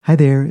Hi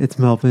there, it's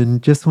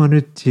Melvin. Just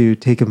wanted to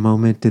take a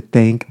moment to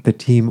thank the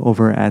team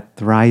over at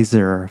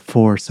Thrizer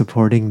for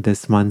supporting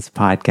this month's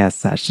podcast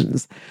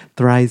sessions.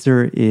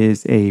 Thrizer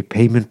is a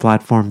payment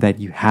platform that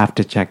you have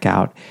to check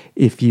out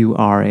if you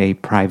are a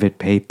private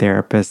paid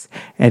therapist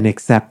and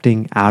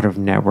accepting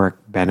out-of-network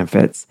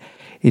benefits.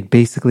 It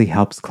basically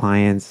helps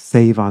clients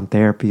save on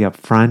therapy up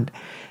front.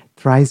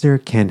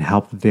 Thrizer can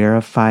help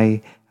verify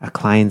a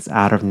client's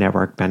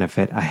out-of-network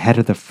benefit ahead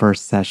of the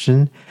first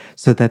session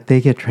so that they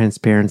get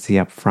transparency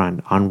up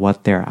front on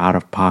what their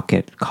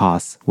out-of-pocket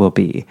costs will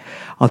be.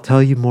 I'll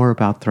tell you more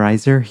about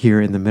Thrizer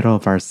here in the middle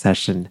of our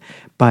session,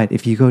 but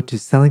if you go to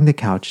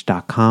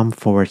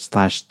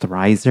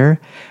sellingthecouch.com/Thrizer,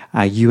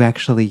 you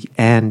actually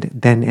and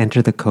then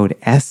enter the code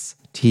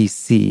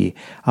STC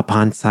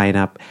upon sign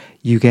up,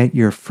 you get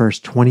your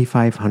first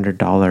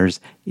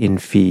 $2,500 in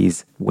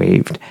fees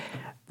waived.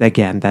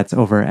 Again, that's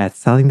over at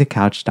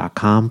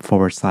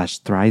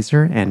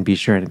sellingthecouch.com/Thrizer, and be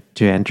sure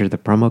to enter the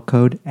promo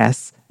code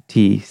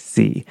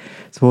STC.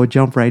 So we'll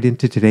jump right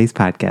into today's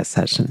podcast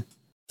session.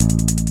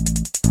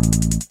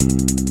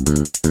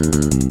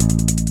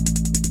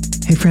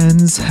 Hey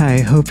friends, I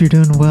hope you're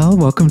doing well.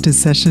 Welcome to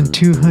session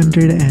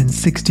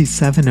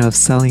 267 of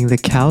Selling the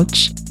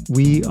Couch.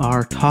 We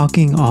are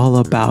talking all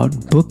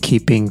about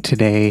bookkeeping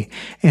today,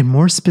 and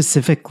more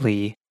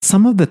specifically,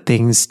 some of the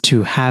things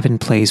to have in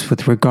place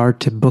with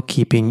regard to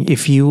bookkeeping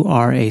if you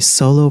are a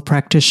solo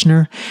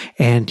practitioner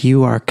and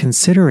you are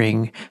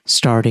considering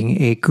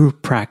starting a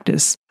group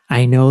practice.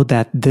 I know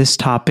that this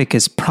topic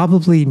is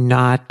probably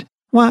not,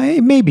 well,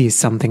 it may be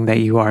something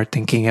that you are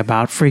thinking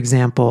about. For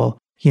example,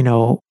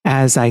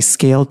 as I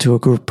scale to a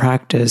group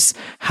practice,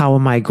 how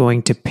am I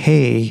going to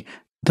pay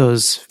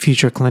those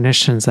future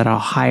clinicians that I'll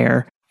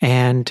hire?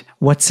 And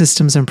what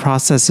systems and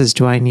processes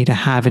do I need to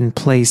have in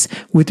place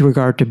with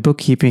regard to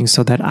bookkeeping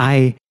so that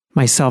I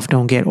myself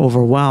don't get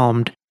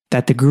overwhelmed,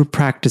 that the group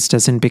practice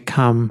doesn't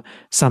become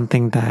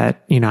something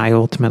that, I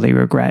ultimately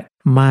regret.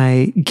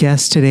 My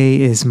guest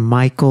today is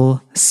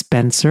Michael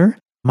Spencer.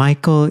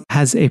 Michael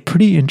has a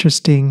pretty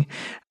interesting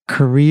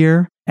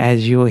career.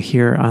 As you'll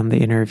hear on the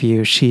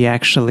interview, she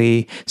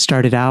actually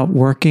started out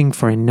working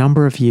for a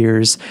number of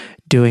years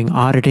doing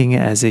auditing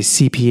as a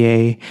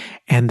CPA,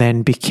 and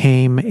then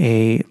became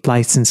a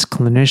licensed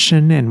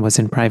clinician and was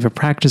in private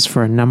practice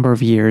for a number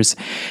of years,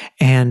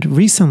 and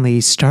recently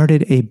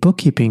started a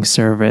bookkeeping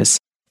service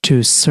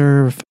to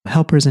serve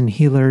helpers and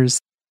healers,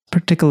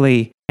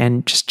 particularly,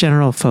 and just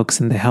general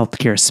folks in the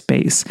healthcare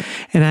space.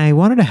 And I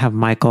wanted to have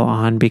Michael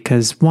on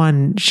because,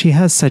 one, she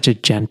has such a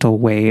gentle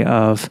way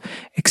of,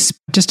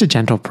 just a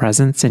gentle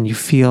presence, and you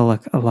feel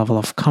like a level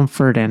of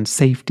comfort and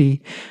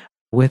safety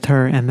with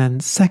her. And then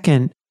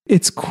second,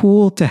 it's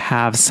cool to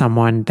have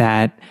someone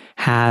that's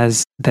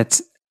as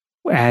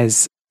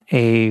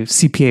a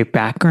CPA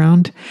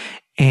background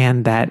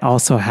and that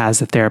also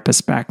has a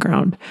therapist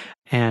background,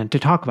 and to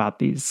talk about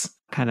these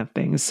kind of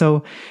things.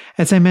 So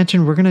as I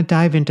mentioned, we're going to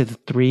dive into the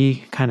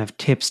three kind of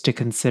tips to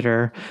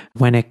consider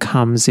when it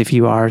comes, if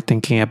you are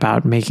thinking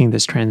about making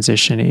this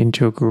transition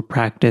into a group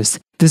practice.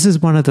 This is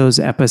one of those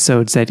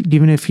episodes that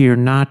even if you're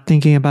not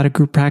thinking about a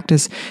group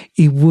practice,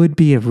 it would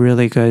be a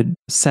really good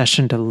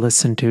session to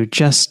listen to,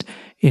 just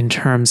in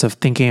terms of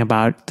thinking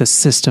about the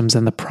systems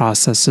and the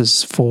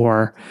processes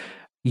for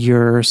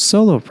your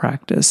solo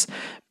practice,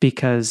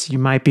 because you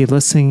might be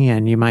listening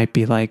and you might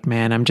be like,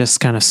 man, I'm just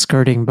kind of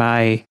skirting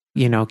by,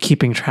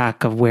 keeping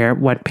track of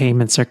what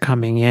payments are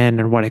coming in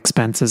and what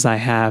expenses I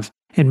have.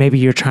 And maybe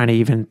you're trying to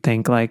even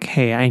think like,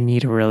 hey, I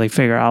need to really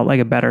figure out like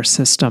a better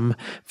system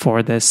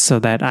for this so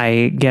that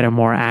I get a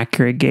more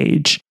accurate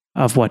gauge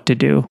of what to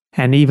do.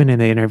 And even in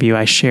the interview,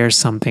 I share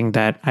something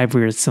that I've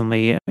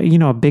recently,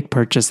 a big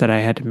purchase that I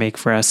had to make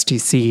for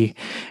STC,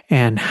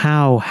 and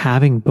how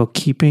having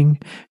bookkeeping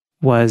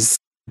was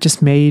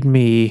just made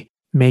me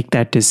make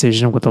that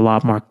decision with a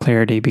lot more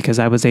clarity, because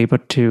I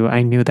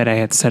knew that I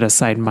had set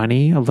aside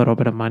money, a little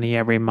bit of money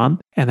every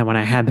month. And then when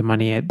I had the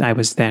money, I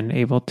was then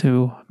able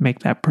to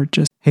make that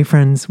purchase. Hey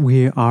friends,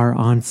 we are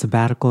on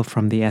sabbatical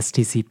from the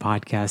STC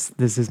podcast.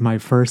 This is my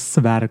first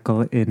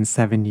sabbatical in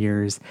 7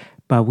 years,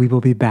 but we will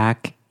be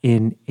back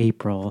in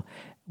April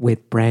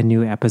with brand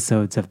new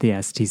episodes of the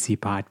STC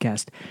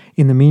podcast.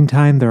 In the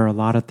meantime, there are a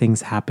lot of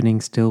things happening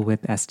still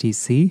with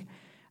STC.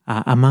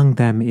 Among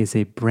them is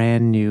a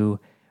brand new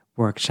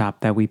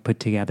workshop that we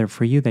put together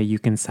for you that you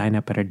can sign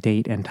up at a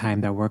date and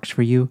time that works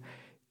for you.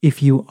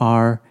 If you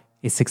are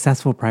a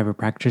successful private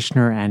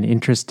practitioner and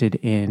interested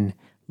in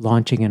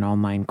launching an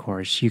online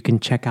course, you can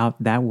check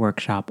out that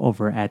workshop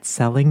over at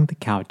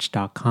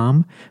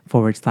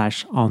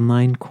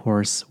sellingthecouch.com/online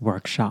course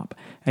workshop.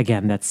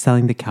 Again, that's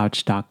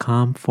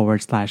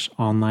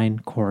sellingthecouch.com/online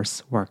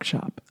course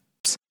workshop.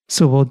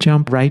 So we'll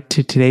jump right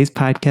to today's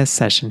podcast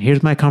session.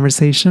 Here's my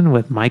conversation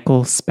with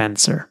Michael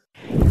Spencer.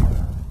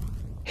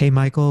 Hey,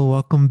 Michael,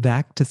 welcome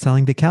back to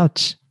Selling the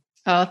Couch.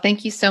 Oh,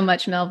 thank you so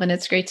much, Melvin.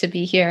 It's great to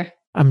be here.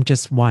 I'm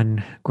just,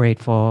 one,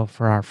 grateful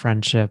for our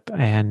friendship,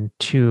 and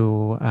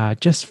two,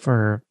 just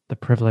for the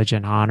privilege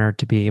and honor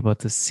to be able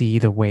to see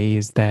the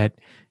ways that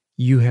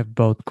you have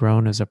both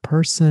grown as a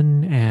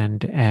person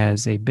and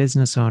as a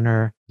business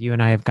owner. You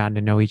and I have gotten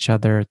to know each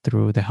other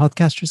through the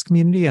Healthcasters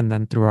community and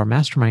then through our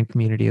mastermind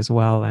community as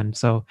well. And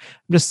so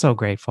I'm just so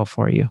grateful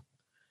for you.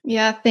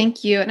 Yeah,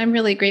 thank you. And I'm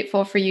really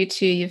grateful for you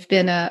too. You've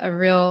been a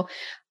real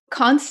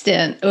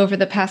constant over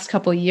the past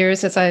couple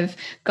years as I've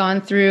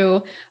gone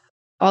through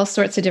all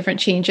sorts of different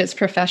changes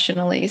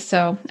professionally.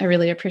 So I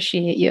really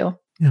appreciate you.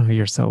 Oh,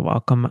 you're so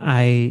welcome.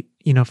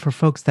 For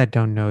folks that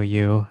don't know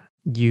you,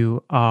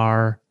 you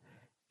are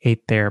a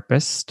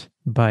therapist,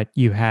 but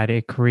you had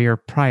a career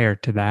prior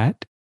to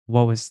that.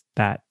 What was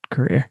that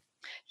career?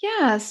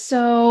 Yeah.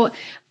 So,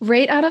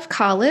 right out of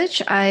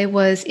college, I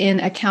was in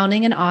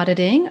accounting and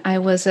auditing. I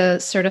was a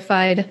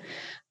certified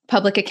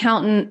public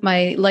accountant.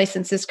 My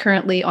license is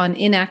currently on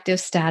inactive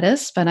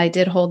status, but I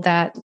did hold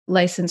that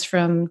license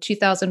from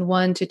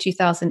 2001 to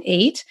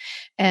 2008.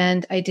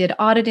 And I did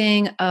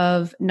auditing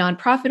of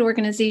nonprofit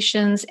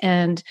organizations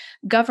and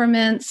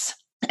governments,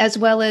 as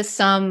well as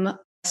some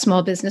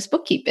small business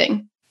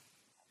bookkeeping.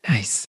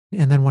 Nice.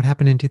 And then what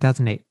happened in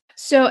 2008?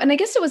 So, and I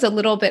guess it was a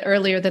little bit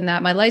earlier than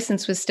that. My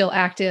license was still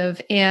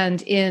active.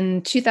 And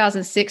in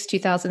 2006,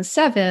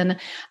 2007,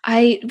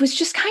 I was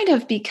just kind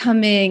of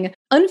becoming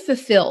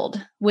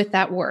unfulfilled with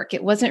that work.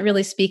 It wasn't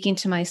really speaking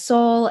to my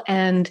soul.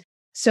 And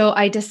so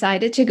I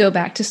decided to go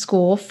back to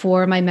school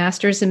for my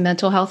master's in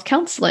mental health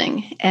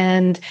counseling.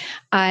 And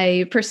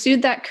I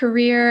pursued that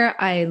career.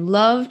 I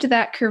loved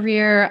that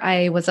career.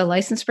 I was a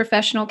licensed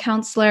professional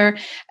counselor.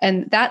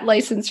 And that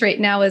license right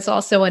now is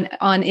also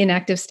on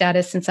inactive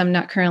status since I'm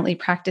not currently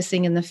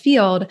practicing in the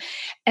field.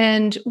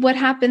 And what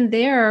happened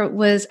there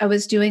was I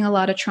was doing a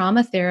lot of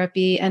trauma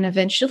therapy and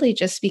eventually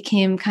just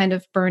became kind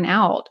of burnt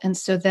out. And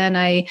so then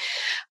I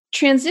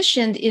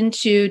transitioned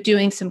into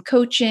doing some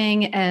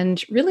coaching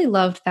and really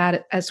loved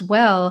that as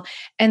well.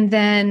 And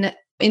then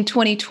in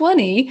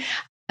 2020,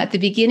 at the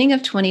beginning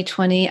of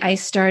 2020, I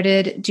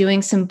started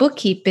doing some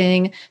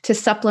bookkeeping to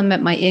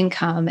supplement my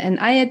income. And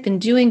I had been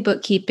doing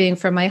bookkeeping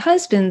for my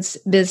husband's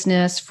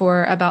business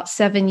for about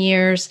 7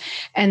 years.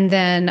 And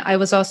then I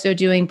was also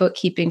doing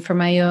bookkeeping for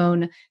my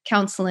own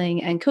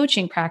counseling and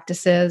coaching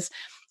practices.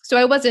 So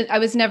I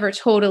was never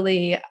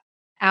totally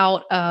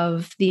out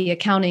of the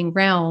accounting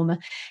realm.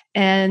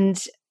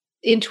 And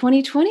in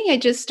 2020, I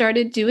just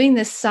started doing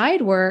this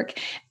side work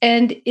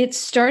and it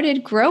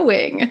started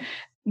growing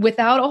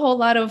without a whole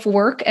lot of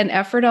work and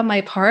effort on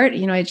my part.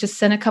 I just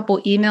sent a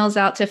couple emails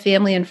out to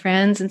family and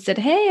friends and said,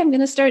 "Hey, I'm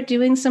going to start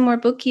doing some more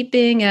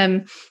bookkeeping."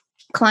 And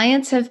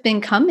clients have been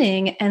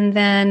coming. And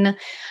then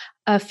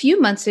a few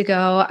months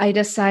ago, I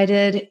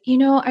decided,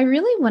 I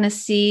really want to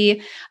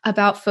see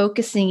about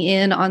focusing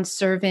in on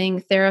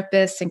serving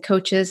therapists and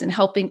coaches and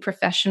helping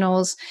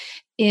professionals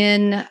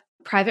in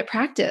private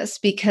practice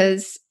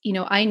because,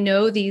 I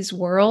know these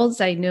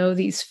worlds, I know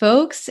these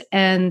folks,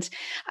 and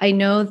I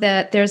know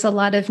that there's a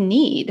lot of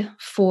need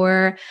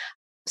for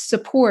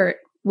support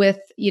with,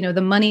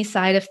 the money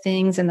side of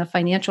things and the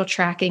financial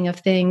tracking of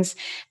things.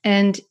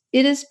 And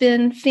it has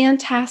been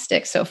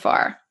fantastic so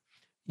far.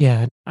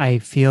 Yeah, I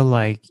feel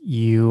like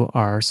you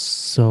are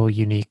so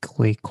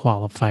uniquely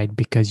qualified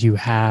because you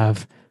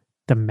have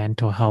the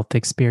mental health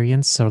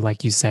experience. So,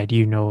 like you said,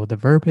 you know the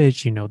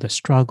verbiage, you know the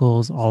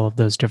struggles, all of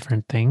those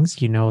different things,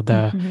 you know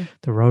Mhm.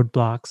 the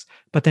roadblocks,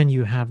 but then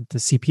you have the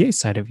CPA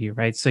side of you,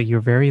 right? So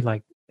you're very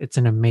like it's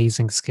an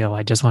amazing skill.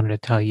 I just wanted to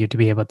tell you to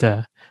be able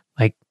to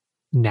like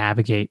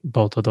navigate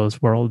both of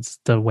those worlds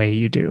the way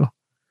you do.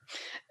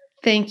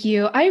 Thank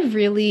you. I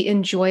really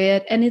enjoy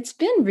it. And it's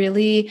been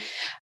really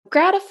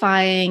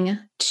gratifying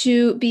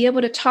to be able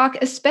to talk,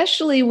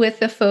 especially with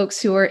the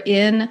folks who are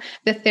in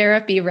the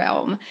therapy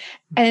realm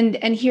and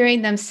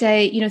hearing them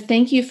say,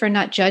 thank you for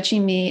not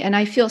judging me. And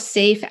I feel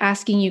safe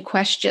asking you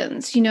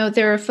questions.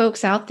 There are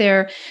folks out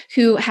there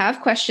who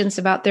have questions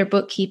about their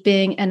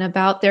bookkeeping and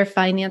about their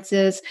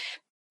finances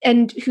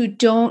and who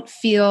don't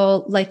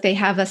feel like they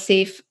have a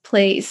safe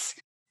place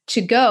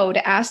to go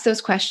to ask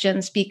those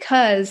questions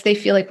because they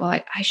feel like,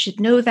 well, I should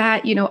know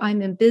that,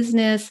 I'm in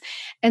business.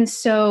 And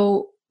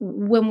so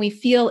when we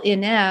feel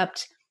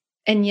inept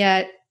and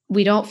yet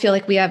we don't feel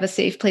like we have a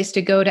safe place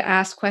to go to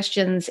ask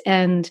questions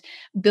and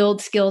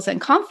build skills and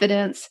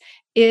confidence,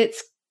 it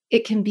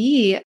can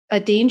be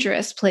a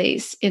dangerous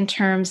place in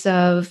terms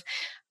of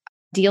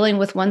dealing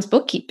with one's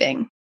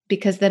bookkeeping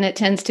because then it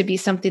tends to be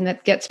something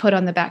that gets put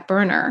on the back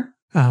burner.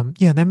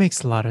 Yeah, that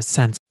makes a lot of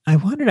sense. I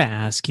wanted to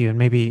ask you, and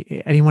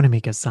maybe I didn't want to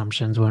make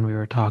assumptions when we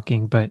were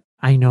talking, but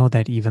I know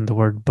that even the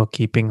word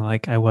bookkeeping,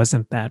 like I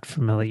wasn't that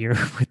familiar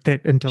with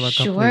it until a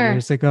couple of Sure.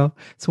 years ago.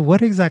 So,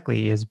 what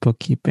exactly is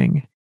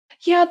bookkeeping?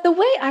 Yeah, the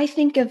way I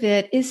think of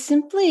it is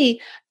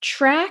simply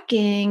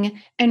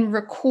tracking and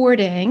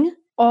recording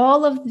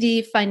all of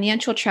the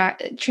financial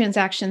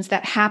transactions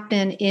that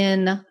happen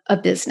in a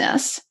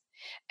business.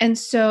 And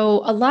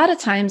so a lot of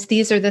times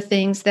these are the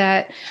things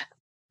that,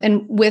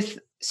 and with,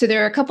 so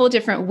there are a couple of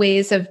different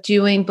ways of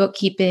doing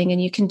bookkeeping,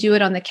 and you can do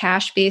it on the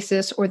cash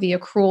basis or the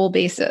accrual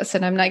basis.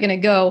 And I'm not going to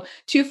go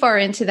too far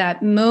into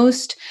that.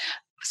 Most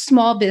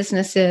small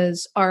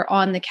businesses are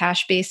on the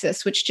cash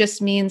basis, which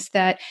just means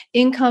that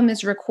income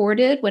is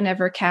recorded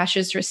whenever cash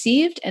is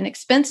received and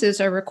expenses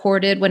are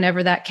recorded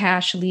whenever that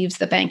cash leaves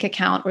the bank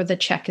account or the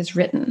check is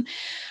written.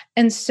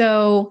 And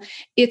so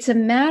it's a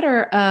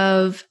matter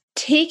of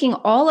taking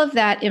all of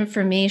that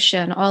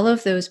information, all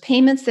of those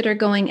payments that are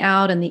going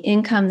out and the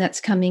income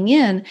that's coming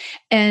in,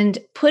 and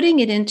putting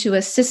it into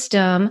a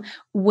system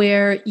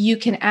where you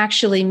can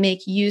actually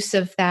make use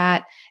of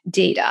that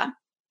data.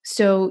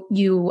 So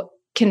you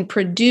can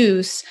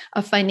produce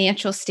a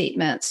financial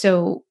statement.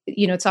 So,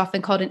 it's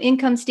often called an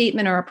income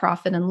statement or a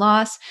profit and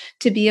loss,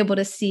 to be able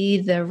to see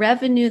the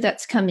revenue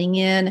that's coming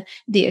in,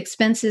 the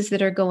expenses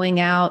that are going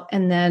out,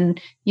 and then,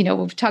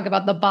 we'll talk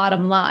about the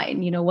bottom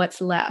line,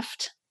 what's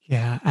left.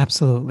 Yeah,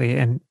 absolutely.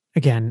 And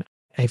again,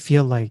 I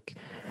feel like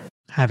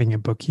having a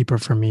bookkeeper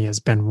for me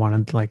has been one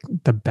of like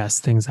the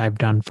best things I've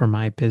done for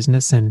my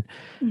business. And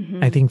I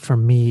Mhm. think for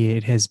me,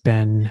 it has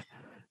been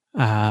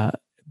uh,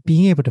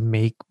 being able to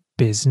make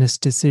business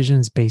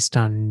decisions based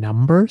on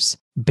numbers,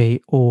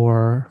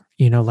 or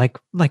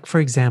like for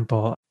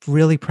example,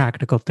 really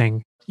practical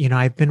thing.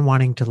 I've been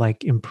wanting to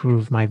like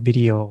improve my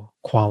video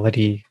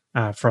quality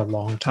for a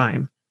long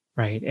time,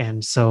 right?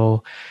 And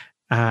so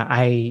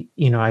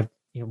I've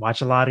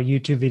watch a lot of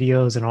YouTube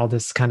videos and all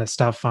this kind of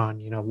stuff on,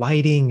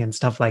 lighting and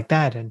stuff like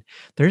that. And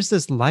there's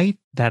this light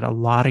that a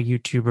lot of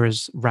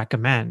YouTubers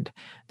recommend.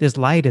 This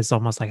light is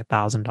almost like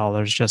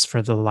 $1,000 just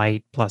for the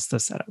light plus the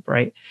setup,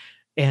 right?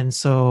 And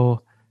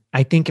so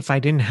I think if I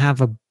didn't have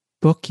a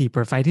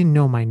bookkeeper, if I didn't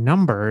know my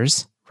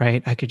numbers,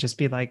 right, I could just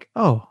be like,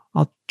 oh,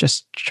 I'll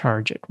just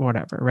charge it,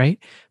 whatever, right?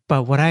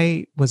 But what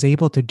I was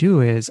able to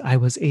do is I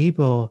was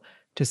able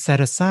to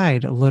set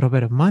aside a little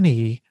bit of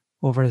money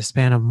over the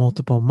span of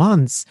multiple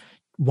months.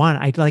 One,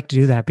 I'd like to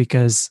do that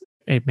because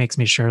it makes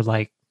me sure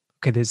like,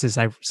 okay, this is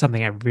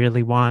something I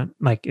really want.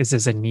 Like, is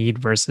this a need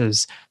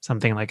versus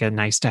something like a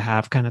nice to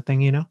have kind of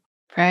thing,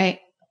 Right.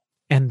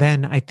 And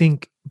then I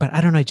think, but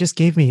I don't know, it just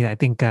gave me, I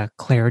think, a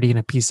clarity and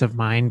a peace of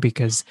mind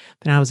because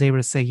then I was able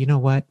to say, you know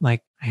what,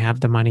 like I have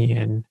the money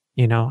and,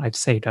 I've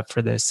saved up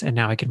for this and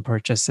now I can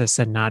purchase this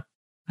and not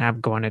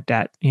have go into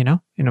debt,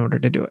 in order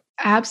to do it.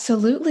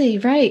 Absolutely.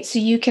 Right. So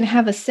you can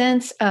have a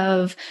sense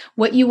of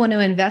what you want to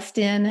invest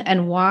in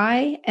and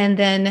why, and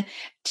then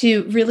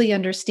to really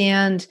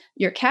understand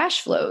your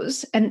cash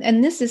flows.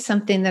 And this is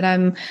something that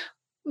I'm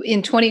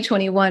in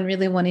 2021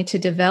 really wanting to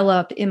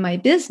develop in my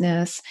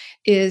business,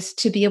 is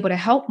to be able to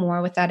help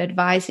more with that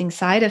advising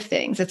side of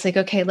things. It's like,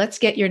 okay, let's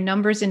get your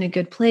numbers in a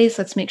good place.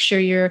 Let's make sure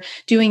you're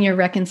doing your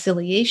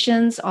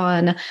reconciliations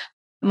on a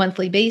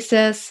monthly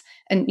basis.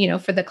 And,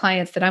 for the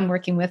clients that I'm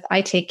working with,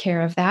 I take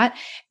care of that.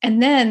 And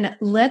then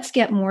let's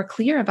get more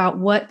clear about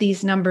what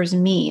these numbers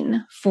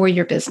mean for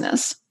your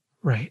business.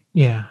 Right.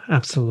 Yeah,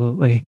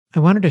 absolutely. I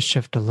wanted to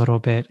shift a little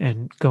bit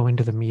and go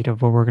into the meat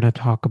of what we're going to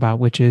talk about,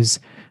 which is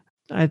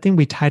I think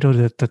we titled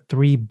it the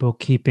three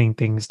bookkeeping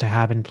things to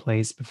have in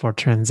place before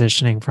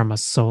transitioning from a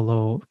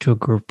solo to a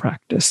group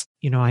practice.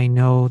 I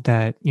know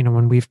that,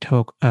 when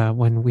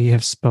we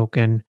have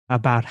spoken,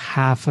 about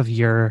half of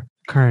your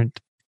current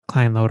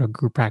client load are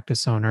group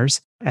practice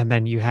owners, and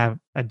then you have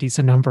a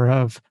decent number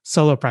of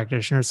solo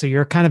practitioners. So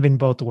you're kind of in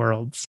both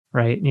worlds,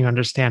 right? And you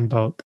understand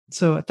both.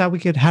 So I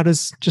thought how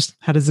does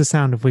this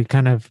sound if we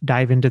kind of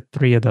dive into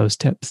three of those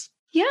tips?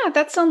 Yeah,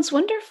 that sounds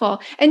wonderful.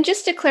 And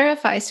just to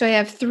clarify, so I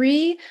have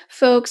three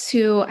folks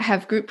who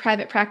have group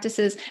private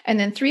practices, and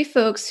then three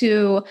folks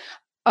who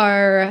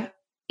are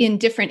in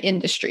different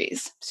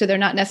industries. So they're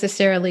not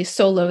necessarily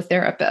solo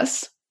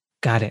therapists.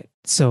 Got it.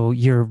 So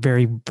you're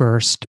very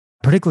versed,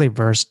 particularly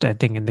versed, I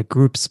think, in the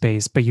group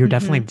space, but you're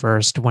definitely Mhm.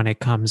 versed when it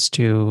comes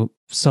to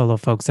solo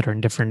folks that are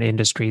in different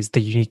industries,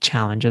 the unique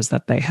challenges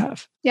that they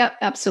have. Yep,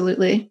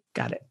 absolutely.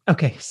 Got it.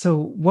 Okay. So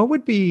what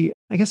would be,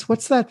 I guess,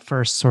 what's that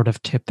first sort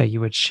of tip that you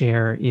would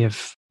share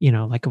if,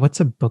 like what's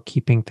a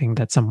bookkeeping thing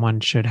that someone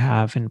should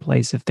have in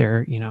place if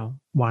they're,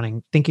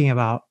 thinking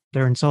about,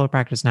 they're in solo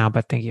practice now,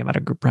 but thinking about a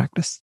group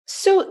practice?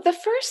 So, the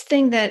first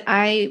thing that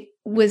I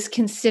was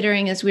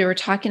considering as we were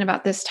talking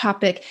about this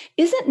topic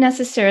isn't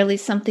necessarily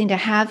something to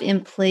have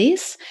in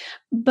place,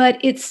 but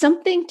it's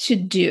something to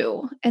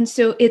do. And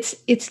so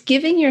it's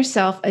giving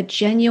yourself a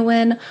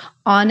genuine,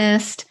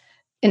 honest,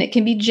 and it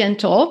can be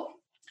gentle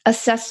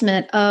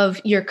assessment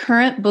of your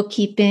current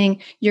bookkeeping,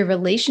 your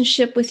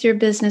relationship with your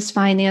business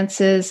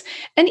finances,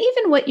 and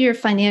even what your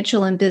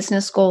financial and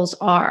business goals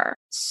are.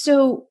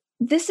 So,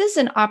 this is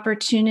an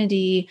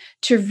opportunity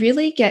to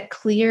really get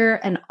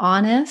clear and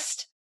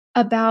honest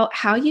about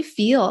how you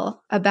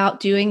feel about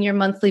doing your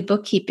monthly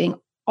bookkeeping.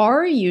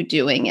 Are you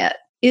doing it?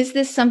 Is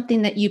this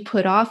something that you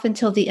put off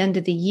until the end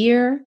of the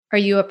year? Are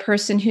you a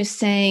person who's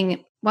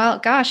saying, well,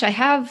 gosh, I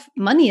have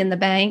money in the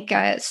bank,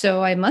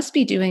 so I must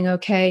be doing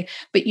okay,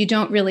 but you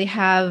don't really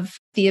have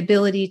the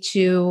ability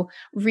to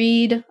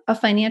read a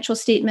financial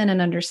statement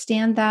and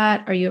understand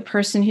that? Are you a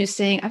person who's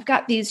saying, I've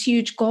got these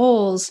huge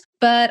goals,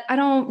 but I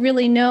don't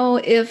really know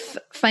if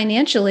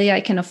financially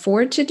I can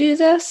afford to do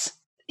this?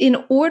 in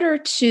order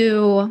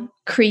to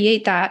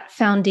create that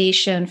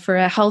foundation for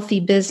a healthy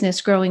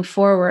business growing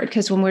forward,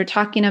 because when we're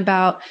talking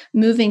about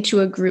moving to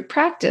a group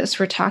practice,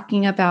 we're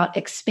talking about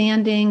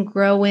expanding,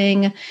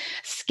 growing,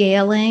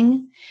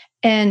 scaling.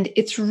 And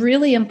it's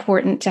really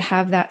important to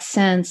have that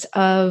sense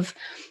of,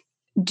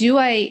 do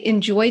I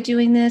enjoy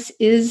doing this?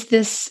 Is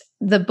this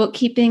the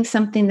bookkeeping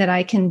something that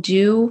I can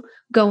do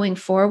going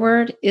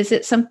forward? Is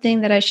it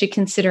something that I should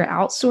consider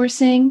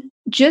outsourcing?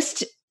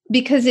 Just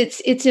because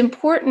it's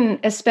important,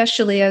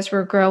 especially as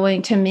we're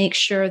growing, to make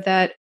sure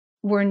that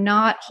we're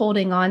not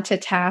holding on to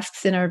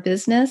tasks in our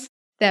business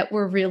that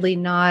we're really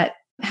not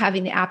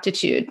having the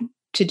aptitude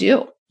to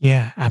do.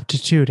 Yeah,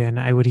 aptitude. And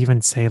I would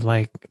even say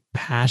like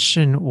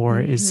passion,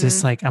 or is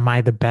this Mhm. like, am I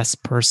the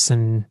best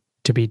person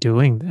to be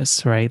doing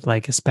this? Right.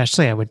 Like,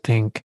 especially I would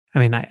think, I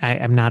mean,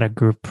 I'm not a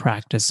group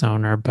practice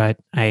owner, but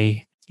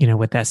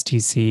with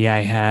STC,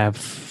 I have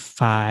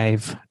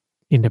 5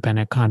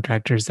 independent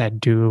contractors that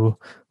do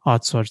all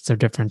sorts of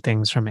different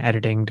things from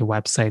editing to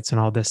websites and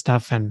all this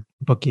stuff and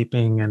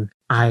bookkeeping. And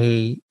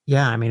I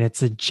mean,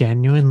 it's a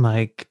genuine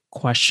like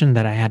question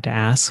that I had to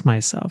ask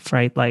myself,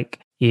 right? Like,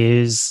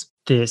 is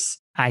this,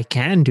 I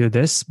can do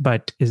this,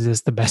 but is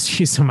this the best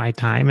use of my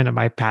time? And am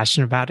I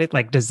passionate about it?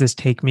 Like, does this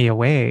take me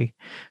away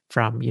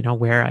from,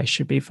 where I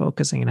should be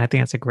focusing? And I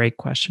think that's a great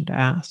question to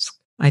ask.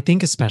 I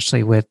think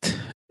especially with,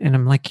 and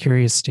I'm like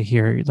curious to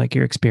hear like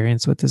your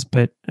experience with this,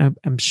 but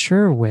I'm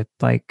sure with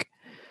like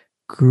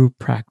group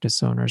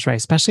practice owners, right?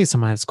 Especially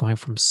someone that's going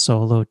from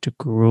solo to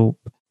group,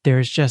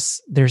 there's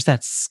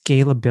that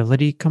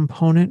scalability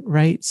component,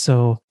 right?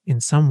 So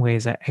in some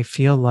ways, I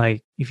feel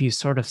like if you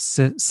sort of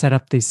set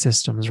up these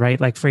systems,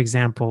 right? Like for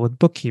example, with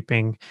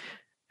bookkeeping,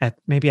 at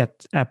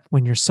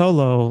when you're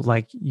solo,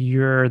 like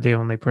you're the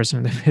only person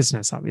in the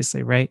business,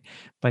 obviously, right?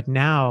 But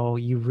now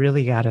you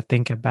really got to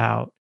think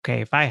about, okay,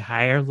 if I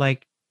hire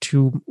like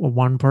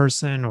one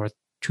person or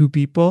 2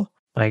 people,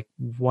 like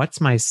what's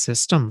my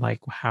system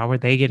like? How are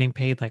they getting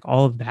paid? Like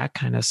all of that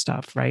kind of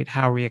stuff, right?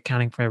 How are we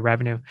accounting for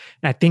revenue?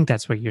 And I think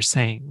that's what you're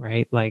saying,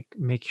 right? Like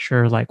make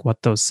sure like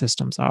what those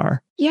systems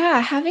are. Yeah,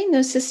 having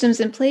those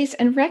systems in place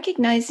and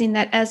recognizing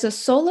that as a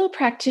solo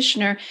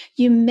practitioner,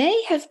 you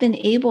may have been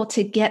able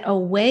to get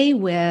away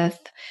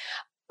with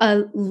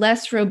a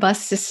less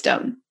robust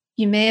system.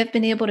 You may have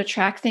been able to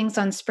track things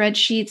on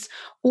spreadsheets,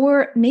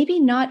 or maybe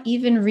not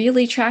even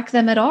really track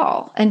them at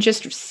all and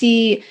just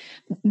see,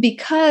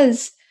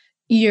 because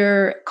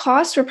your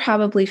costs were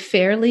probably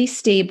fairly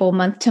stable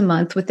month to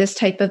month with this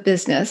type of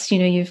business.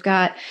 You've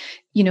got,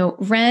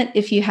 rent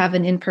if you have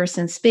an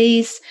in-person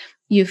space,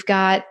 you've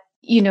got,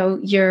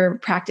 your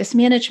practice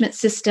management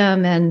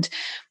system and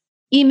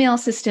email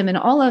system and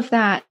all of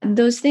that.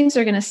 Those things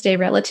are going to stay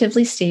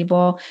relatively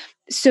stable.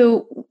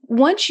 So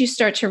once you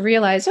start to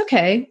realize,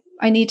 okay,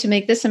 I need to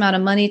make this amount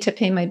of money to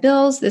pay my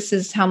bills, this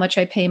is how much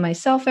I pay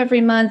myself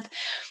every month,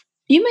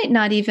 you might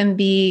not even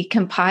be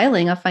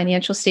compiling a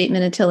financial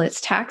statement until it's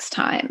tax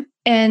time.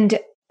 And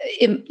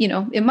in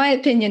my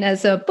opinion,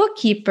 as a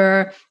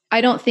bookkeeper,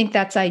 I don't think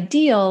that's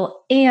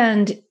ideal.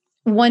 And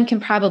one can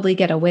probably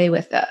get away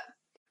with it.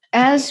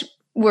 As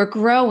we're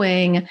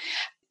growing,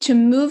 to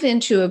move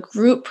into a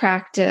group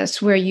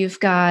practice where you're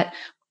going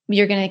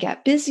to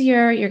get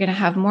busier, you're going to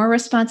have more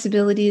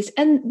responsibilities,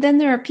 and then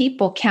there are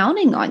people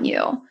counting on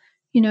you.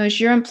 As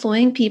you're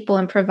employing people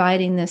and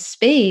providing this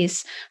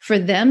space for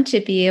them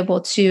to be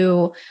able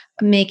to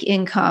make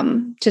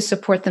income to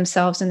support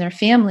themselves and their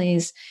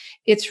families,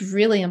 it's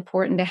really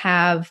important to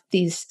have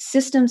these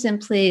systems in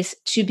place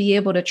to be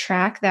able to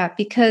track that.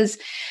 Because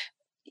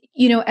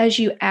as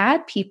you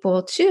add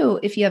people too,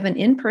 if you have an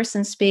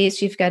in-person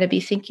space, you've got to be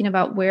thinking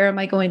about, where am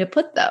I going to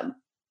put them?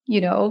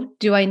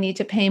 Do I need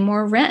to pay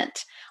more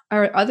rent?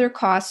 Are other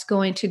costs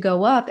going to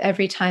go up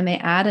every time I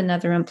add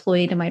another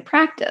employee to my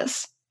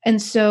practice? And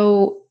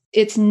so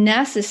it's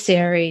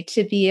necessary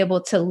to be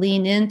able to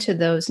lean into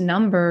those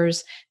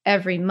numbers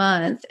every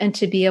month and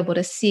to be able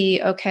to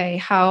see, okay,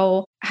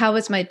 how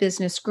is my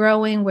business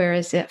growing? Where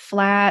is it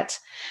flat?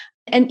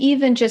 And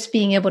even just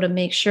being able to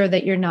make sure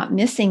that you're not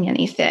missing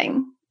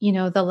anything.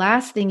 The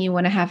last thing you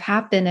want to have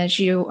happen as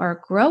you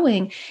are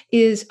growing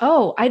is,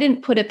 oh, I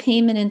didn't put a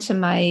payment into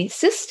my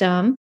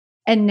system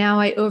and now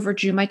I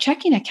overdrew my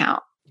checking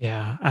account.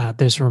 Yeah,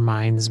 this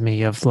reminds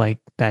me of like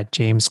that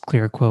James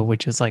Clear quote,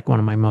 which is like one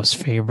of my most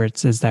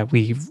favorites, is that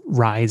we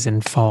rise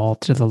and fall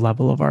to the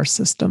level of our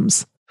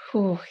systems.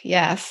 Oh,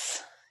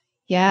 yes.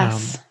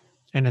 Yes. Um,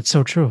 and it's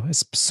so true.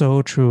 It's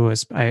so true.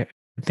 I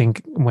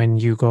think when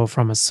you go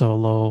from a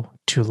solo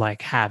to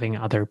like having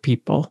other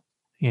people,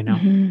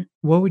 Mhm.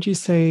 what would you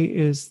say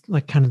is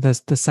like kind of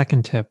the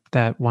second tip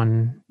that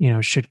one,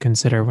 should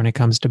consider when it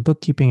comes to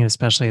bookkeeping,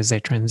 especially as they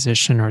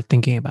transition or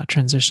thinking about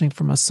transitioning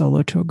from a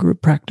solo to a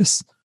group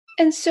practice?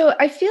 And so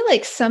I feel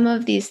like some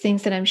of these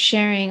things that I'm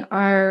sharing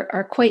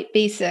are quite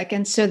basic.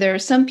 And so there are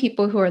some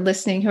people who are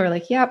listening who are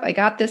like, yep, I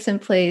got this in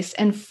place.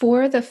 And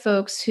for the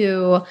folks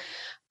who,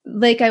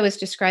 like I was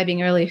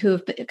describing earlier, who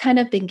have kind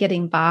of been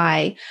getting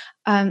by,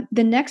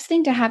 The next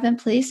thing to have in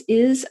place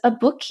is a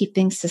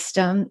bookkeeping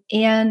system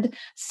and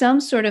some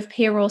sort of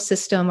payroll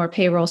system or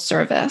payroll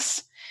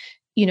service,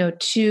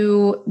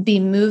 to be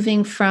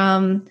moving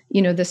from,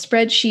 the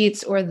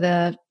spreadsheets or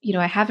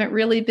I haven't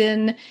really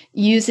been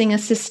using a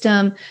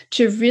system,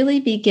 to really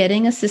be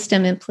getting a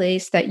system in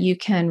place that you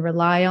can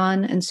rely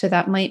on. And so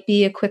that might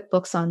be a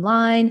QuickBooks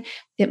Online.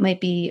 It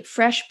might be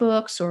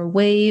FreshBooks or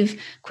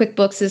Wave.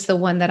 QuickBooks is the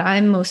one that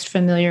I'm most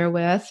familiar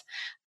with.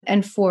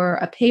 And for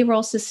a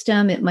payroll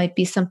system, it might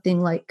be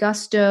something like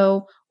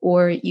Gusto,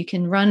 or you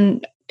can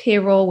run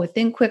payroll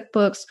within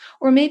QuickBooks,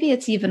 or maybe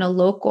it's even a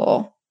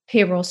local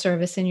payroll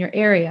service in your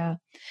area.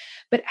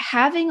 But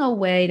having a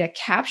way to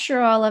capture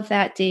all of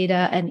that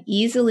data and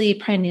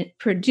easily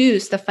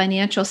produce the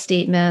financial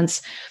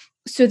statements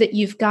so that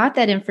you've got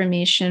that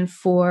information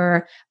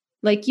for,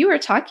 like you were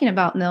talking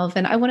about,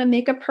 Melvin, I want to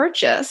make a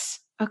purchase.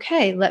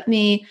 Okay, let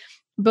me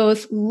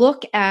both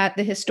look at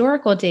the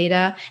historical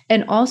data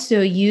and also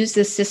use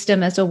this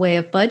system as a way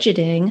of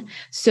budgeting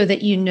so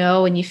that you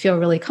know and you feel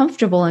really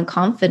comfortable and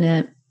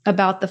confident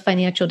about the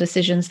financial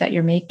decisions that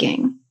you're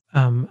making.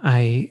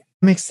 I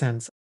makes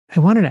sense. I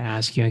wanted to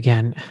ask you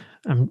again.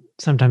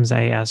 Sometimes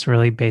I ask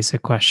really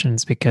basic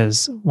questions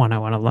because one, I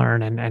want to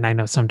learn, and I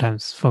know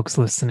sometimes folks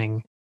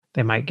listening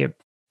they might get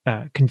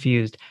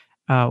confused.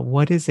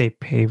 What is a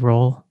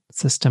payroll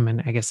system,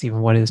 and I guess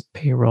even what is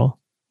payroll?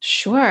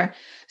 Sure.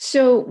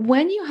 So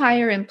when you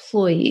hire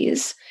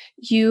employees,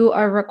 you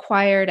are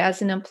required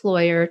as an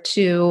employer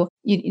to,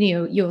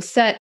 you'll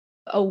set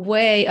a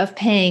way of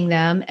paying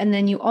them. And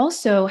then you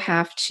also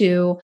have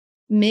to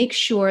make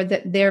sure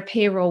that their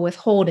payroll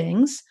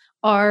withholdings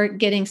are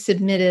getting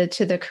submitted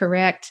to the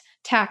correct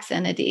tax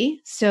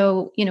entity.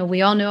 So,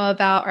 we all know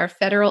about our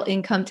federal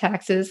income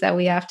taxes that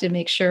we have to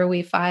make sure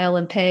we file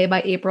and pay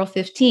by April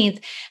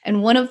 15th.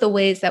 And one of the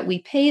ways that we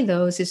pay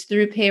those is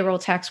through payroll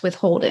tax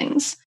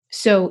withholdings.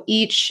 So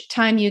each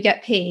time you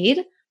get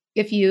paid,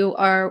 if you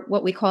are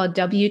what we call a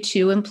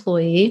W-2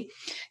 employee,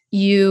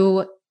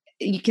 you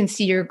can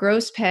see your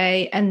gross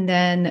pay, and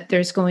then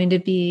there's going to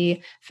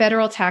be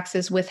federal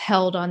taxes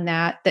withheld on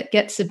that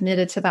get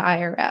submitted to the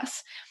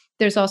IRS.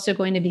 There's also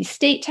going to be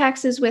state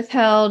taxes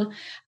withheld.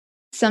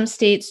 Some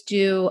states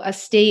do a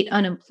state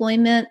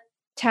unemployment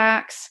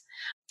tax.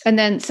 And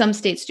then some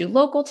states do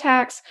local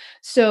tax.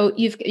 So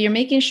you're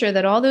making sure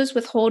that all those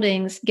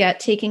withholdings get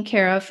taken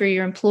care of for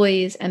your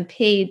employees and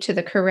paid to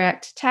the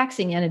correct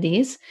taxing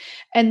entities.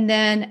 And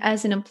then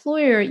as an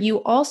employer,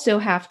 you also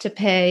have to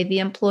pay the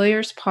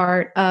employer's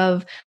part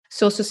of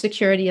Social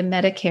Security and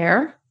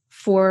Medicare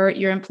for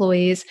your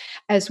employees,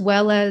 as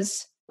well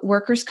as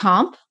workers'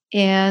 comp.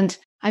 And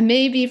I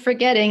may be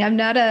forgetting, I'm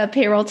not a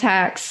payroll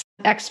tax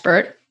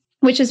expert,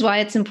 which is why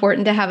it's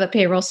important to have a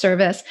payroll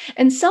service.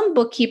 And some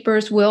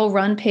bookkeepers will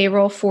run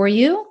payroll for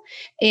you,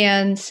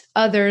 and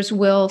others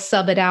will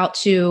sub it out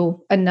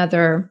to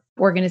another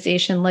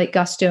organization like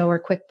Gusto or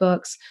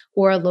QuickBooks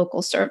or a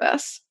local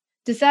service.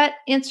 Does that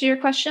answer your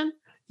question?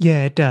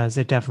 Yeah, it does.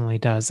 It definitely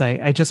does.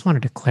 I just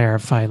wanted to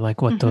clarify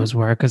like what Mm-hmm. those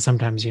were because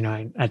sometimes,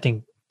 I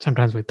think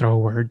sometimes we throw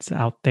words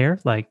out there,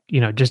 like,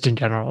 just in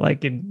general,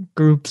 like in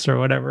groups or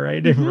whatever,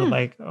 right? And we're Mm-hmm.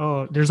 like,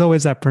 oh, there's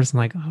always that person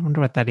like, "Oh, I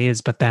wonder what that is.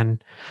 But then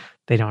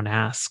they don't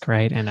ask,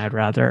 right? And I'd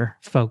rather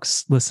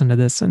folks listen to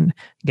this and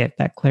get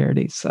that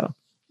clarity. So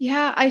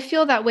Yeah, I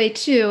feel that way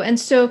too. And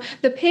so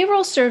the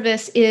payroll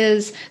service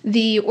is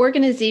the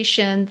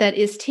organization that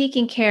is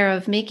taking care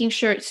of making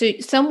sure. So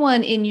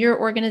someone in your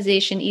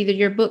organization, either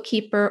your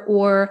bookkeeper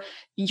or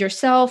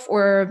yourself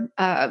or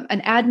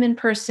an admin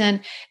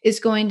person, is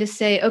going to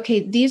say,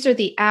 okay, these are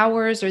the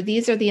hours or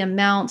these are the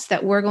amounts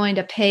that we're going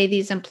to pay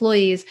these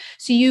employees.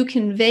 So you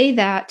convey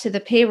that to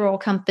the payroll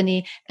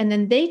company, and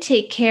then they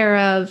take care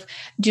of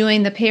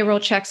doing the payroll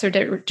checks or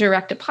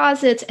direct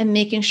deposits and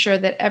making sure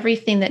that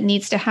everything that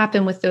needs to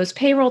happen with those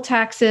payroll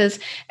taxes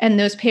and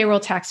those payroll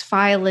tax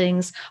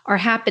filings are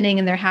happening,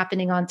 and they're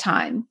happening on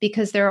time,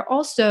 because there are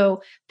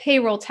also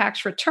payroll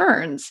tax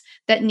returns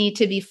that need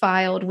to be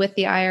filed with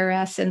the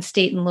IRS and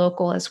state and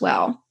local as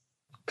well.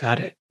 got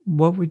it.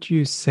 What would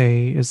you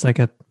say is like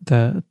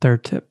the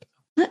third tip?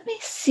 Let me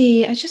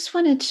see.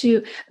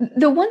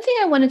 The one thing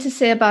I wanted to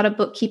say about a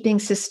bookkeeping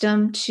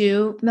system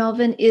too,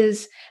 Melvin,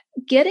 is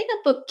getting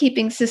a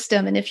bookkeeping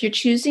system. And if you're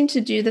choosing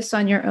to do this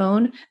on your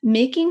own,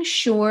 making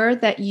sure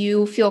that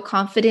you feel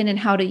confident in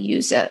how to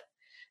use it.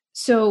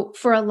 So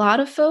for a lot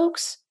of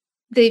folks,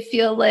 they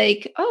feel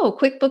like, oh,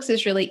 QuickBooks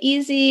is really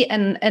easy.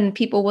 And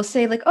people will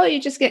say, like, oh, you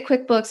just get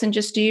QuickBooks and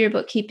just do your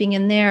bookkeeping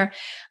in there.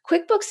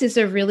 QuickBooks is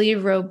a really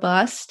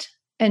robust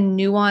and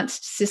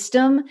nuanced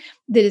system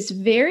that is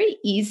very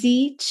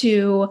easy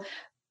to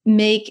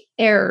make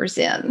errors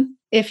in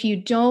if you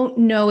don't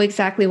know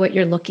exactly what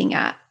you're looking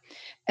at.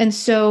 And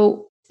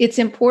so it's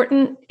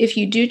important, if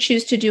you do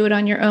choose to do it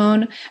on your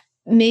own,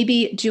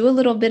 maybe do a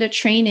little bit of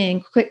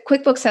training.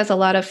 QuickBooks has a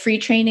lot of free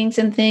trainings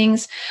and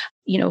things.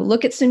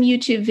 Look at some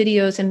YouTube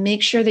videos and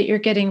make sure that you're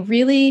getting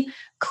really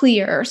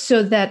clear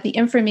so that the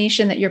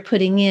information that you're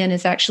putting in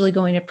is actually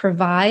going to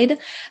provide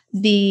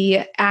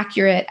the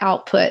accurate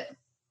output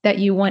that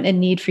you want and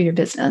need for your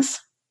business.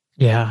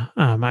 Yeah.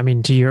 I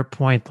mean, to your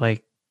point,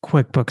 like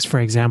QuickBooks, for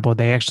example,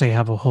 they actually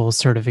have a whole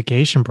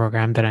certification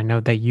program that I know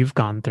that you've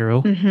gone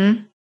through Hmm.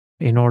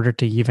 in order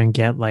to even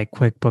get like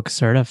QuickBooks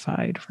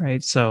certified,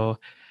 right? So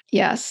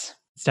Yes.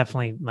 it's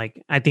definitely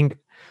like, I think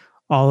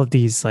all of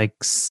these like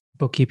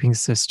bookkeeping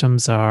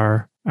systems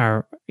are,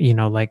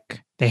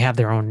 like they have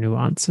their own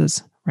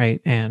nuances, right?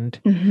 And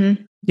Hmm.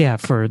 yeah,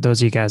 for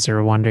those of you guys that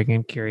are wondering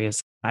and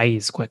curious, I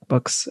use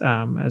QuickBooks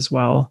as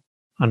well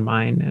on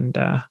mine. And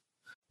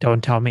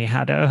don't tell me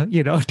how to,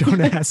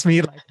 don't ask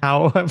me like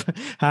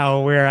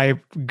where I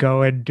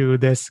go and do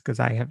this because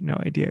I have no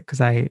idea.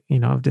 Because I,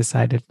 have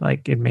decided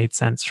like it made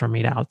sense for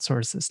me to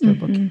outsource this to a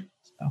bookkeeper. Hmm.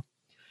 So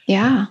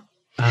yeah.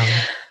 Yeah. Um,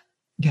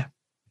 yeah.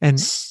 And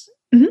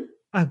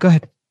Mhm. go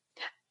ahead.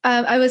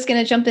 I was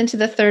going to jump into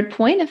the third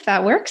point if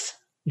that works.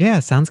 Yeah,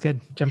 sounds good.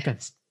 Jump in.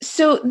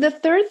 So, the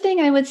third thing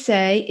I would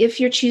say, if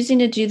you're choosing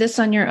to do this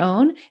on your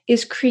own,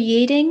 is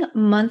creating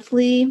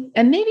monthly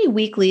and maybe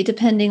weekly,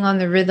 depending on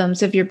the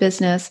rhythms of your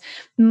business,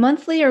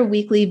 monthly or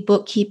weekly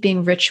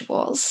bookkeeping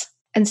rituals.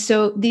 And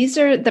so, these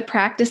are the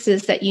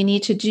practices that you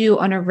need to do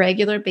on a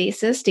regular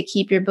basis to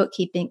keep your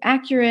bookkeeping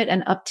accurate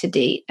and up to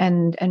date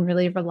and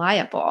really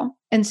reliable.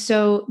 And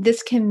so,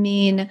 this can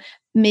mean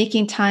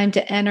making time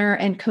to enter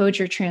and code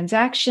your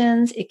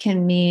transactions. It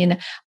can mean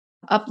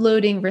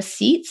uploading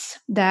receipts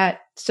that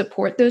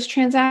support those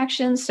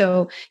transactions.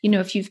 So,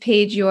 if you've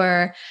paid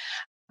your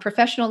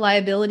professional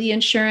liability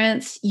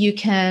insurance, you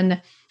can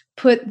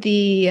put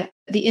the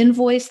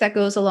invoice that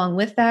goes along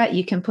with that.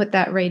 You can put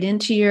that right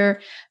into your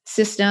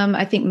system.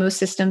 I think most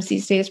systems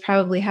these days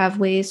probably have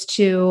ways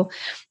to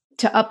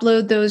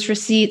upload those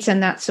receipts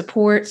and that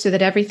support so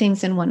that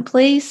everything's in one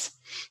place.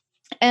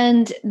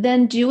 And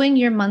then doing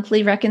your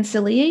monthly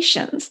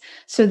reconciliations.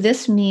 So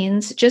this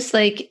means just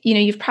like,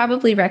 you've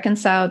probably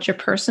reconciled your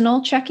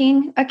personal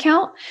checking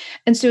account.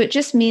 And so it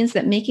just means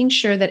that making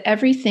sure that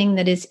everything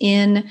that is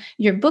in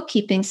your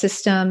bookkeeping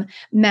system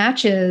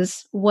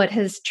matches what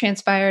has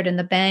transpired in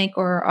the bank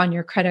or on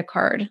your credit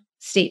card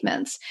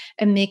statements,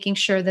 and making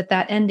sure that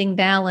that ending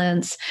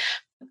balance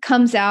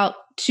comes out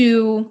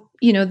to,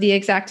 the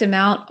exact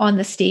amount on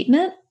the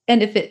statement.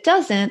 And if it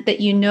doesn't, that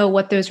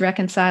what those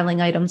reconciling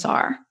items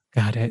are.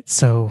 Got it.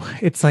 So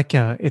it's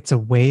a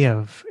way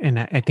of, and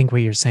I think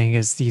what you're saying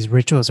is these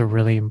rituals are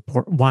really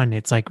important. One,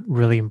 it's like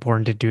really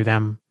important to do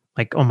them,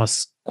 like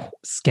almost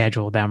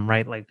schedule them,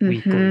 right? Like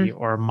weekly Hmm.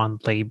 or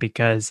monthly,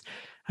 because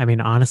I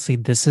mean, honestly,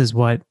 this was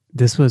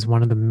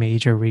one of the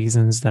major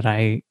reasons that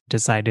I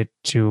decided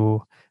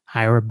to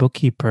hire a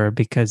bookkeeper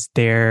because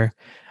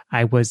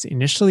I was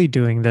initially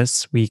doing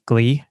this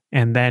weekly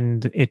and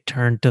then it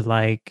turned to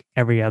like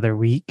every other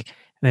week.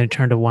 And then it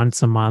turned to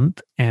once a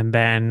month. And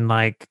then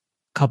like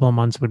couple of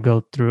months would go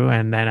through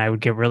and then I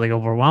would get really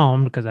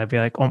overwhelmed because I'd be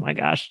like, oh my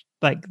gosh,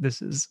 like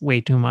this is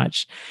way too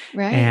much.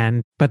 Right.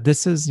 And but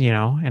this is,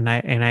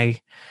 I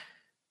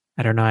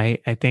don't know,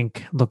 I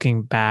think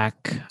looking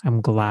back,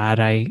 I'm glad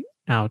I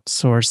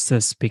outsourced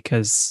this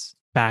because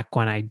back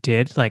when I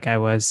did, like I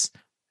was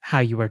how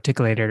you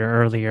articulated it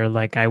earlier,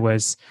 like I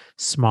was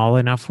small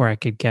enough where I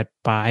could get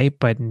by,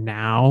 but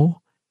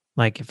now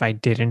like if I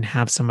didn't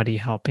have somebody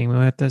helping me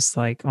with this,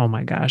 like, oh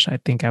my gosh, I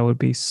think I would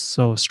be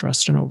so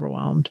stressed and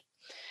overwhelmed.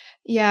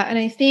 Yeah. And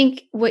I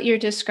think what you're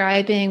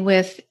describing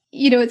with,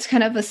 it's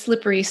kind of a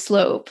slippery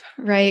slope,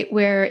 right?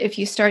 Where if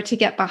you start to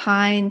get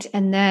behind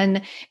and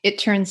then it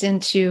turns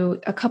into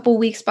a couple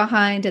weeks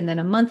behind and then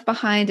a month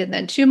behind and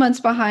then 2 months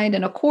behind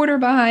and a quarter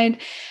behind.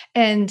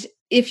 And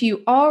if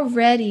you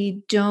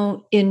already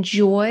don't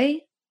enjoy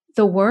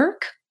the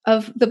work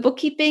of the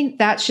bookkeeping,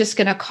 that's just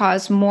going to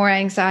cause more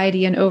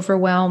anxiety and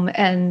overwhelm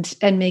and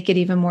make it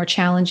even more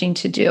challenging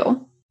to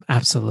do.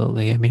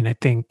 Absolutely. I mean, I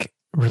think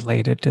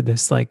related to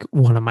this, like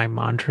one of my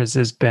mantras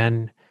has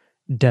been,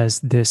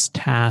 does this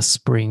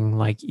task bring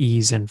like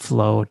ease and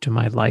flow to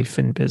my life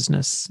and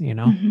business,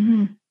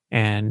 Mhm.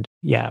 And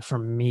yeah, for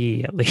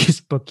me, at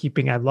least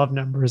bookkeeping, I love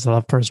numbers, I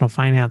love personal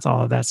finance,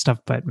 all of that stuff.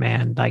 But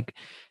man, like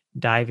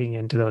diving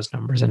into those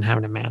numbers and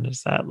having to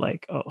manage that,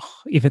 like, oh,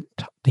 even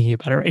thinking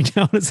about it right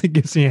now, it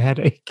gives me a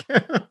headache.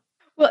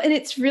 Well, and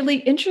it's really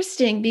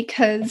interesting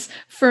because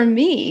for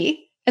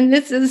me, and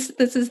this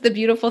is the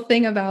beautiful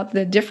thing about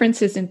the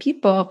differences in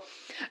people,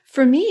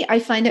 for me, I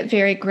find it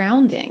very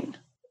grounding.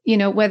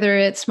 Whether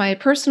it's my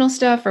personal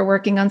stuff or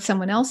working on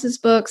someone else's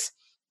books,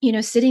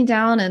 sitting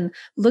down and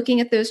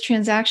looking at those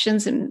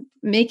transactions and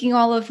making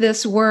all of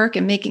this work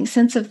and making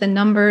sense of the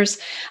numbers,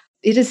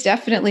 it is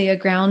definitely a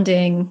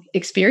grounding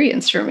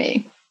experience for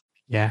me.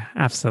 Yeah,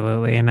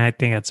 absolutely. And I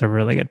think that's a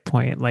really good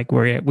point. Like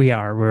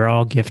we're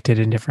all gifted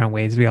in different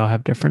ways. We all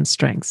have different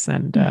strengths.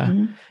 And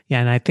Mhm. yeah,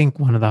 and I think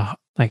one of the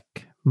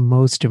like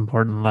most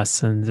important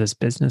lessons as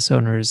business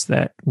owners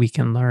that we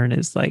can learn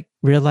is like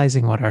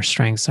realizing what our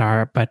strengths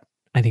are, but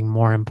I think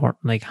more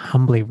importantly,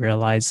 humbly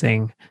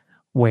realizing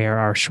where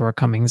our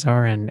shortcomings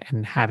are and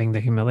having the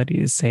humility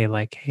to say,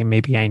 like, hey,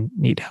 maybe I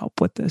need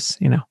help with this.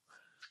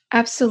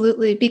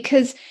 Absolutely.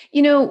 Because,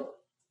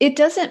 it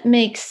doesn't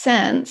make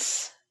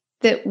sense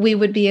that we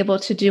would be able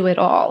to do it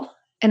all.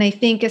 And I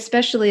think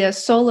especially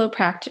as solo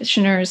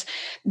practitioners,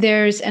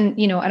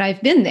 and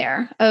I've been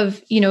there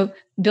of,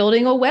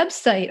 building a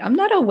website. I'm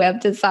not a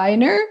web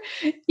designer,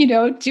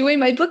 doing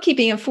my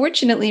bookkeeping. And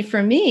fortunately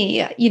for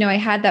me, I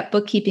had that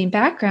bookkeeping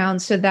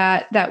background, so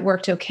that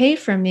worked okay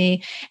for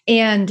me.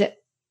 And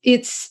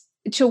it's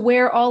to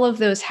wear all of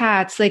those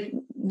hats. Like,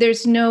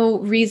 there's no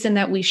reason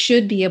that we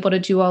should be able to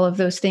do all of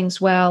those things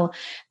well.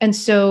 And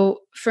so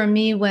for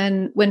me,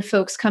 when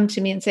folks come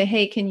to me and say,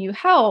 "Hey, can you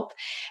help?"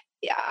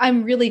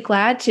 I'm really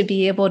glad to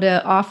be able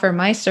to offer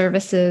my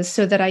services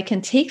so that I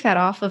can take that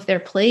off of their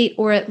plate,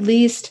 or at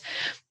least,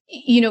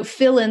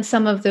 fill in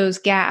some of those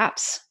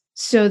gaps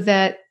so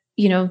that,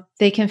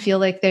 they can feel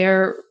like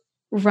they're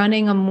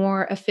running a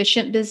more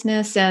efficient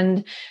business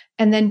and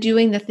then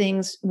doing the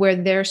things where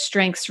their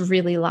strengths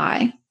really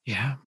lie.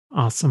 Yeah,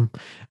 awesome.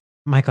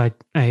 Michael,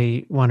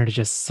 I wanted to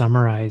just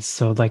summarize.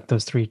 So, like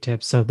those three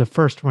tips. So, the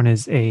first one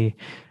is if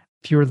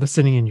you're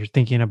listening and you're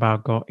thinking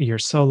about you're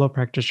solo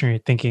practitioner, you're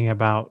thinking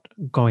about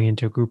going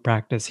into a group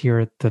practice,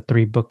 here are the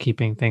three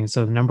bookkeeping things.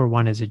 So, number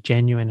one is a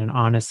genuine and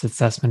honest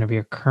assessment of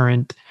your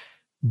current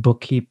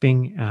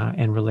bookkeeping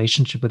and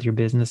relationship with your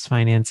business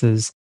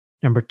finances.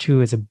 Number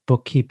two is a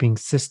bookkeeping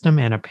system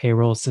and a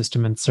payroll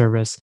system and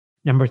service.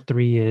 Number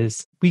three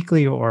is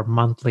weekly or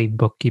monthly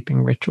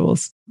bookkeeping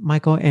rituals.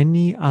 Michael,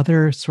 any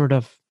other sort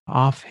of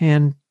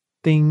offhand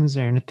things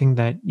or anything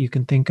that you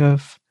can think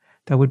of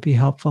that would be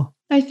helpful?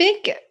 I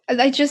think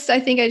I just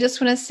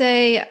want to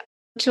say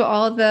to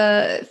all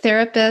the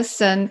therapists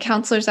and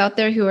counselors out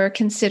there who are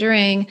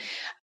considering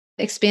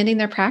expanding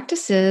their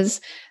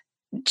practices,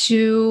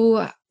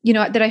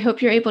 that I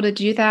hope you're able to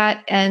do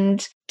that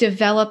and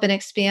develop and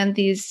expand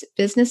these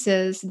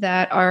businesses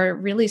that are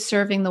really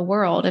serving the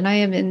world. And I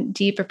am in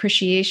deep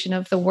appreciation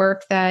of the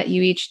work that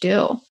you each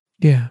do.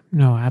 Yeah,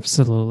 no,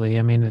 absolutely.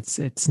 I mean,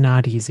 it's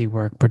not easy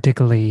work,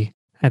 particularly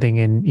I think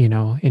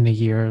in a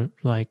year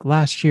like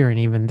last year and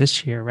even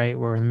this year, right?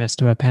 We're in the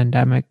midst of a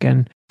pandemic.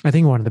 And I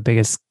think one of the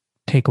biggest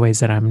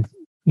takeaways that I'm,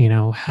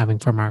 having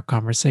from our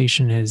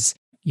conversation is,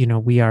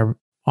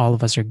 all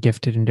of us are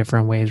gifted in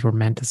different ways. We're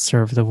meant to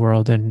serve the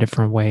world in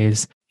different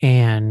ways.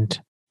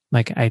 And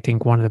like, I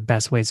think one of the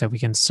best ways that we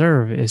can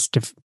serve is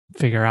to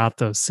figure out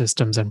those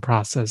systems and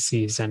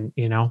processes and,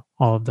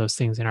 all of those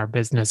things in our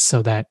business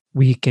so that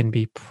we can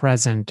be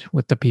present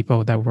with the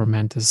people that we're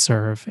meant to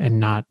serve and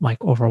not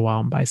like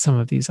overwhelmed by some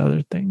of these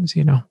other things,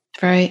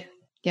 Right.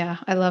 Yeah.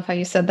 I love how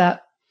you said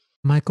that.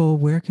 Michael,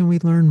 where can we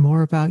learn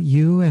more about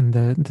you and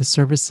the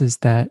services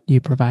that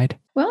you provide?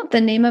 Well, the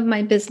name of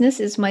my business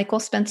is Michael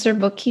Spencer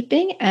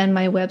Bookkeeping, and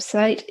my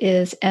website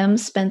is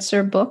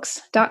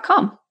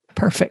mspencerbooks.com.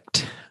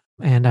 Perfect.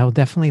 And I'll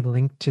definitely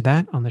link to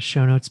that on the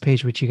show notes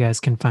page, which you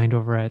guys can find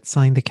over at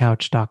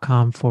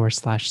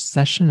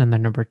sellingthecouch.com/session and the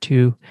number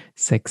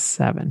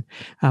 267.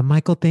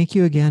 Michael, thank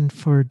you again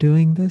for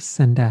doing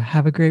this, and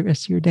have a great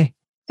rest of your day.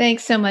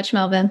 Thanks so much,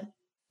 Melvin.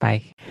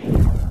 Bye.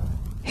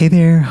 Hey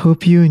there,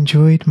 hope you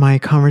enjoyed my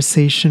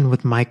conversation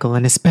with Michael,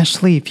 and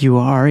especially if you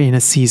are in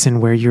a season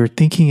where you're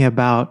thinking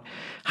about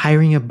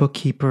hiring a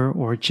bookkeeper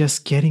or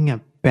just getting a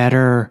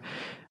better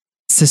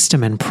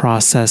system and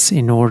process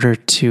in order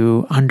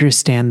to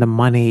understand the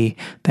money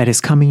that is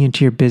coming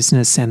into your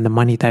business and the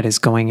money that is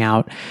going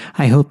out.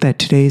 I hope that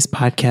today's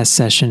podcast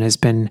session has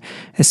been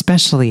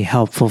especially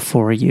helpful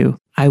for you.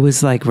 I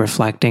was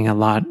reflecting a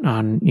lot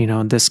on,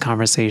 this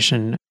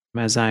conversation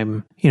as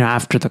I'm,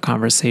 after the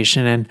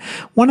conversation. And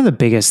one of the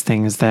biggest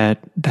things that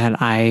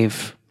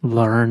I've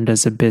learned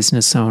as a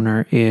business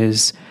owner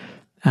is,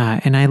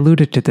 and I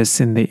alluded to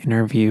this in the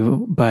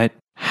interview, but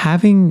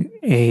having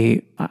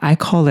I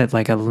call it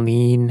like a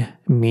lean,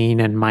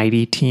 mean, and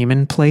mighty team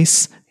in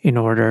place in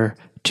order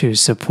to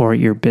support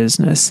your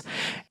business.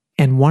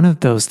 And one of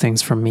those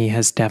things for me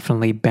has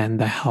definitely been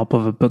the help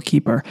of a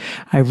bookkeeper.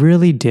 I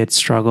really did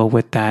struggle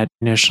with that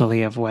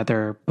initially of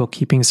whether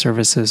bookkeeping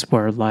services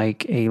were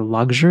like a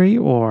luxury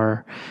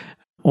or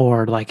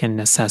like a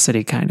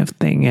necessity kind of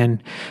thing.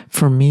 And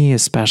for me,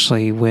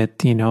 especially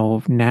with,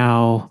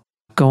 now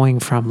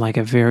going from like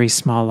a very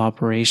small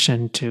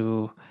operation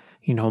to,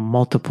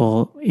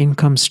 multiple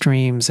income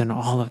streams and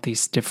all of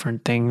these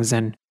different things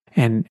and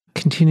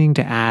continuing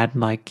to add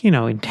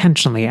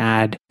intentionally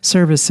add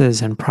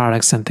services and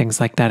products and things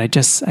like that. I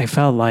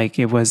felt like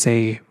it was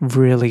a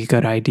really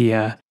good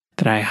idea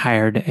that I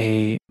hired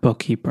a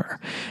bookkeeper.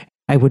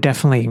 I would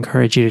definitely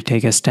encourage you to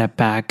take a step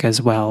back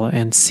as well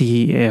and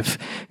see if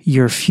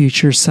your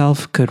future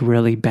self could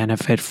really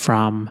benefit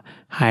from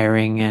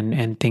hiring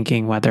and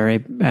thinking whether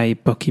a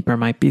bookkeeper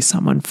might be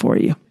someone for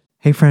you.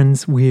 Hey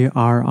friends, we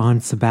are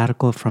on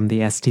sabbatical from the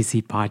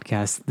STC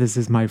podcast. This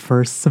is my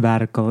first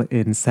sabbatical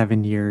in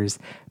 7 years,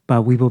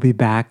 but we will be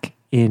back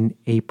in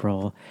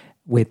April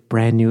with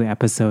brand new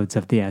episodes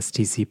of the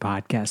STC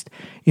podcast.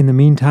 In the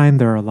meantime,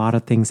 there are a lot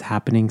of things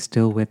happening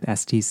still with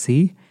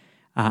STC.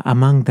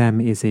 Among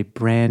them is a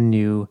brand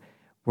new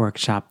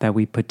workshop that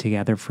we put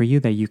together for you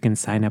that you can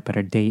sign up at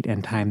a date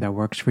and time that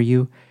works for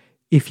you.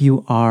 If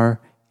you are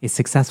a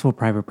successful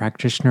private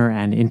practitioner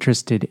and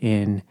interested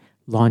in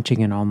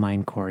launching an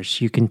online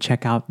course, you can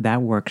check out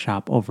that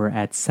workshop over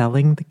at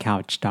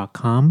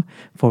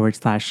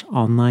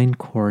sellingthecouch.com/online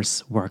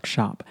course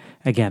workshop.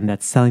 Again,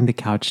 that's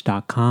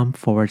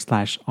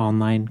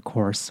sellingthecouch.com/online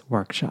course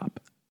workshop.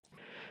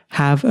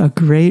 Have a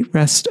great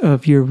rest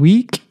of your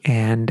week,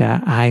 and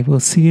I will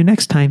see you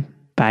next time.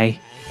 Bye.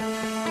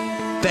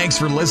 Thanks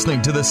for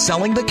listening to the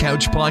Selling the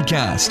Couch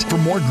podcast. For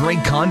more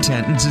great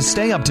content and to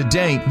stay up to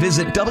date,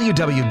 visit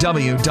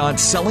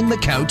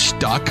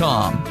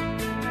www.sellingthecouch.com.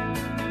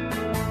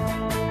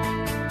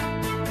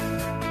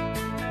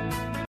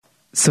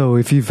 So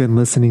if you've been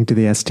listening to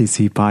the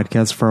STC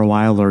podcast for a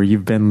while, or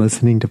you've been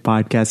listening to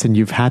podcasts and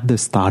you've had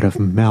this thought of,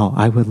 Mel,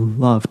 I would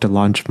love to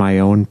launch my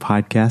own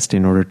podcast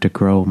in order to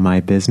grow my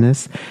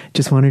business,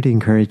 just wanted to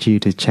encourage you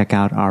to check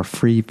out our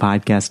free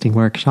podcasting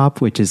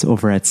workshop, which is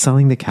over at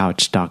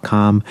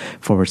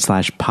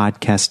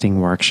sellingthecouch.com/podcasting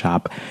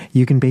workshop.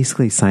 You can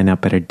basically sign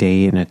up at a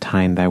day and a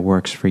time that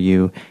works for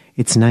you.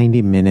 It's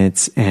 90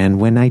 minutes.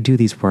 And when I do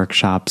these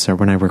workshops or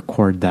when I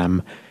record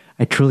them,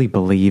 I truly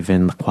believe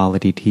in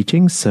quality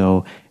teaching,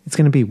 so it's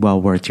going to be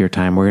well worth your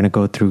time. We're going to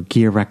go through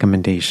gear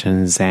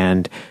recommendations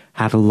and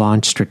how to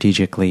launch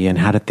strategically and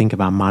how to think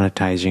about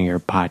monetizing your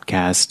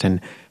podcast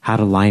and how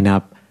to line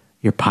up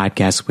your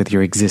podcast with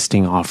your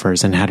existing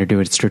offers and how to do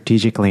it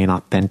strategically and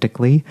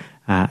authentically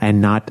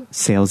and not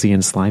salesy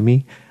and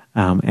slimy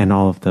and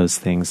all of those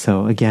things.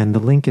 So again, the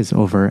link is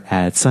over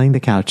at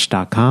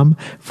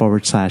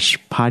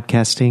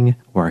sellingthecouch.com/podcasting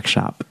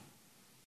workshop.